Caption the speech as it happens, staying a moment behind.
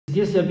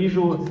Здесь я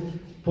вижу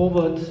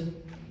повод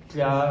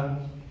для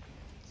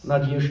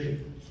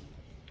надежды.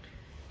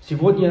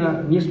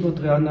 Сегодня,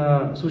 несмотря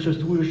на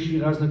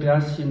существующие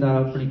разногласия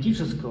на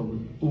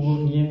политическом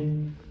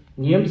уровне,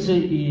 немцы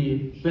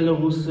и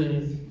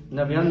белорусы,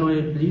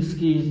 наверное,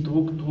 близки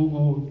друг к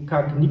другу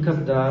как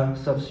никогда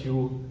за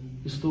всю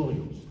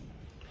историю.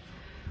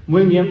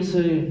 Мы,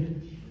 немцы,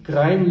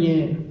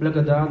 крайне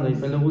благодарны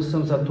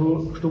белорусам за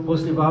то, что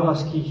после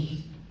варварских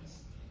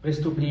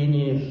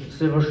преступлений,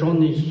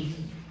 совершенных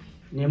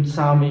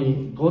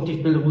немцами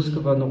против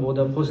белорусского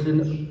народа,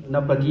 после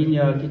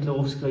нападения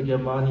гитлеровской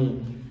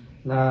Германии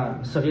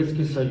на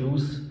Советский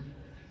Союз,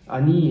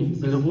 они,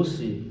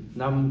 белорусы,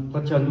 нам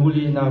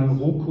протянули нам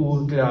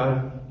руку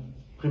для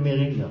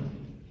примирения.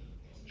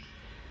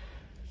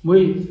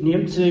 Мы,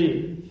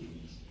 немцы,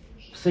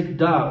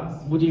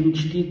 всегда будем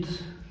чтить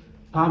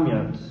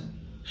память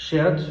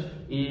жертв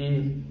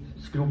и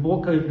с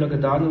глубокой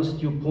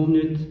благодарностью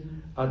помнить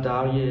о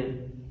даре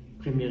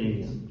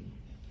примирения.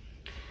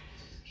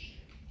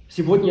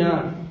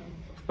 Сегодня,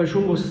 к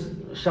большому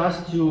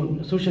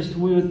счастью,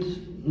 существует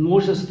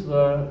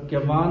множество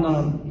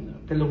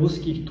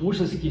германо-белорусских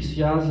дружеских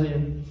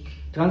связей,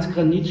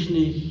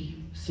 трансграничных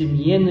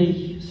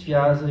семейных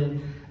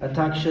связей, а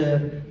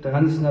также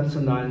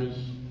транснациональных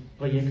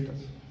проектов.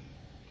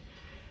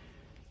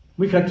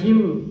 Мы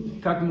хотим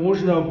как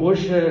можно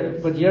больше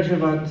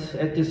поддерживать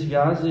эти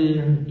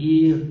связи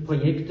и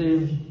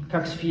проекты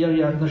как в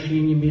сфере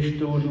отношений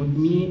между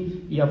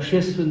людьми и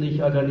общественных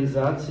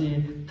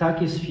организаций,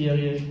 так и в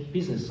сфере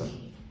бизнеса.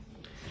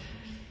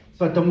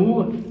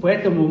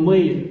 Поэтому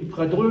мы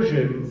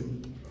продолжим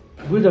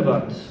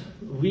выдавать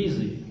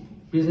визы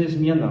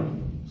бизнесменам,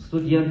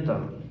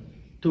 студентам,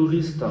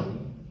 туристам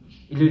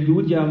или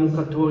людям,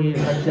 которые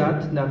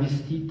хотят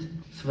навестить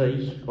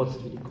своих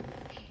родственников.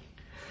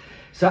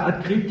 За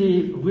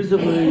открытый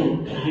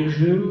вызовный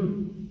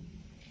режим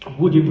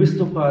будем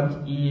выступать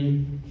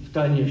и в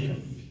дальнейшем.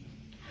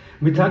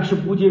 Мы также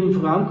будем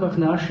в рамках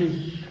наших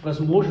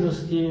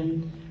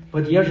возможностей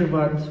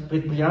поддерживать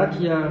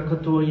предприятия,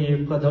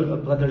 которые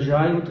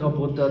продолжают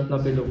работать на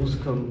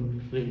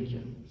белорусском рынке.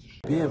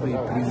 Первый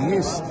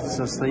приезд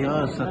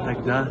состоялся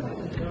тогда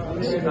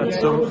с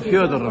отцом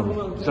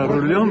Федором за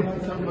рулем,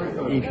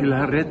 и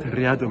Филарет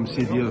рядом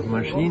сидел в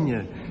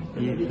машине.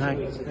 И так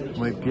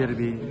мой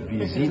первый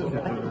визит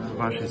в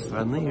вашей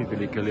страны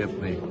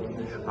великолепный,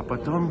 а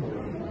потом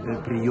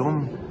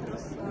прием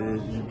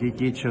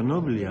детей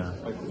Чернобыля,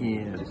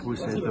 и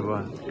после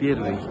этого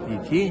первых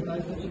детей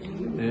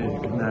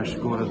в наш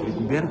город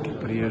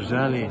Виттенберг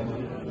приезжали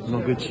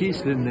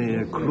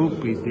многочисленные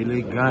группы,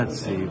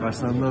 делегации, в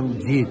основном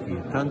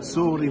дети,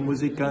 танцоры,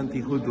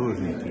 музыканты,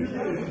 художники,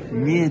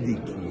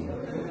 медики,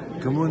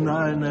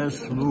 коммунальная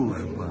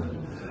служба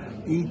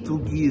и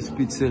другие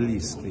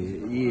специалисты.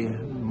 И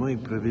мы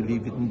провели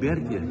в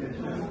Виттенберге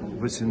в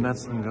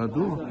 2018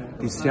 году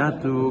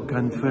 10-ю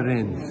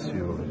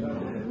конференцию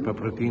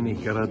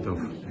побратимых городов.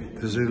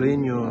 К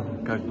сожалению,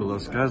 как было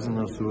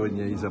сказано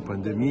сегодня, из-за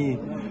пандемии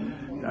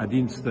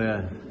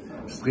 11-я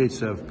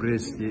встреча в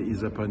Бресте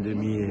из-за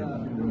пандемии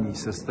не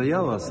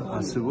состоялась,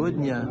 а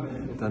сегодня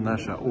это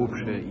наша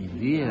общая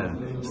идея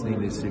с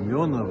Ниной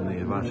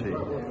Семеновной, вашей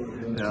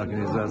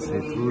организации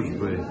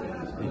дружбы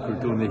и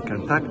культурных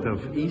контактов,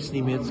 и с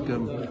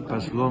немецким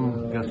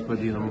послом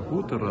господином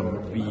Хутерером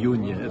в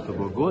июне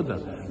этого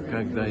года,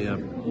 когда я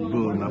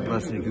был на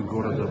празднике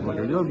города в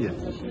Могилеве,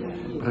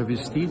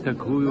 провести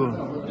такую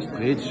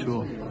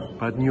встречу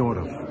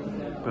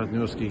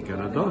партнерских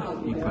городов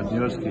и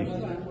партнерских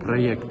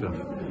проектов.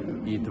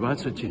 И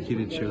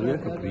 24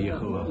 человека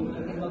приехало.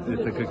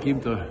 Это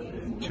каким-то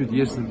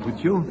чудесным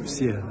путем,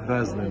 все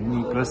разным,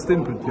 не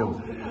простым путем,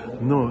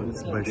 но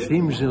с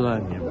большим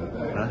желанием.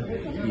 Да?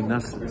 И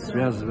нас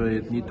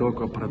связывает не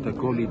только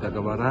протоколы и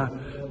договора,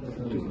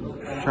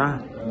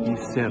 душа и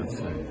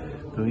сердце.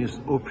 То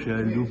есть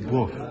общая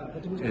любовь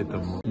к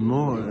этому.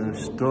 Но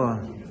что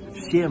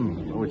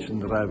всем очень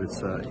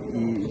нравится, и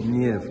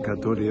мне в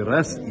который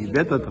раз, и в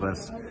этот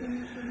раз,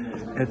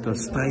 это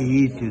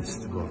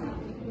строительство.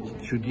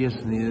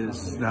 Чудесные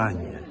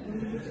здания.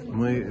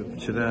 Мы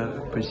вчера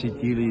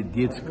посетили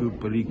детскую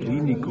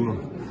поликлинику,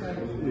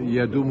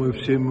 я думаю,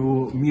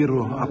 всему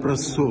миру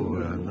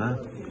образцовая, да?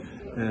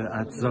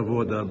 От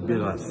завода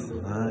 «Белас»,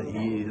 да?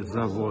 И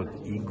завод,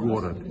 и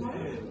город.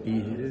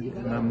 И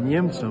нам,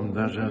 немцам,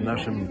 даже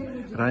нашим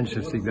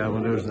раньше всегда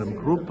молодежным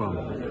группам,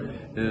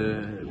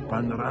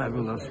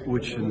 понравилась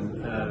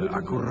очень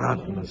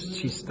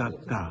аккуратность,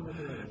 чистота,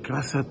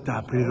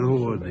 красота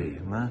природы,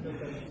 да?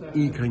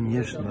 И,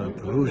 конечно,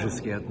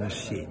 дружеские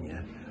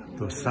отношения,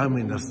 то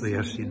самые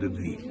настоящие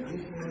любви.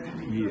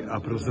 И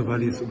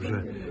образовались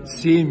уже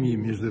семьи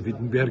между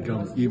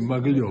Виттенбергом и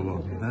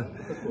Могилевом. Да?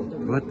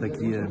 Вот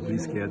такие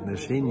близкие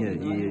отношения.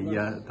 И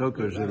я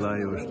только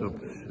желаю, чтобы,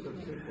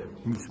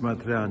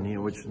 несмотря на не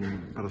очень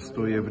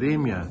простое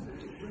время,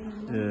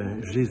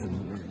 жизнь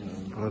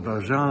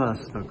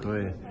продолжалась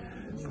такой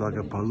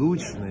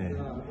благополучной,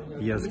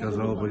 я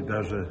сказал бы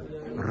даже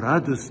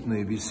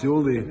радостный,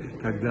 веселый,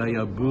 когда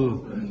я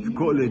был в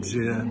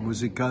колледже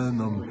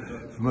музыкальном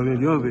в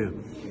Могилеве,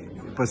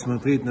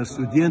 посмотреть на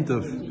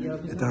студентов,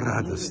 это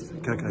радость,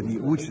 как они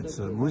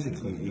учатся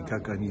музыке и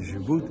как они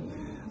живут.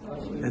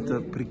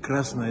 Это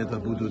прекрасно, это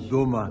буду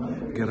дома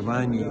в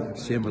Германии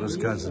всем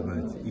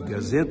рассказывать, и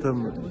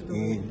газетам,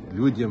 и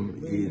людям,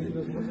 и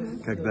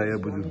когда я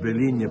буду в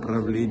Берлине,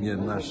 правление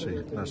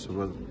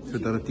нашего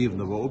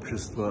федеративного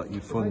общества и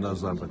фонда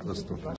Запад-Восток.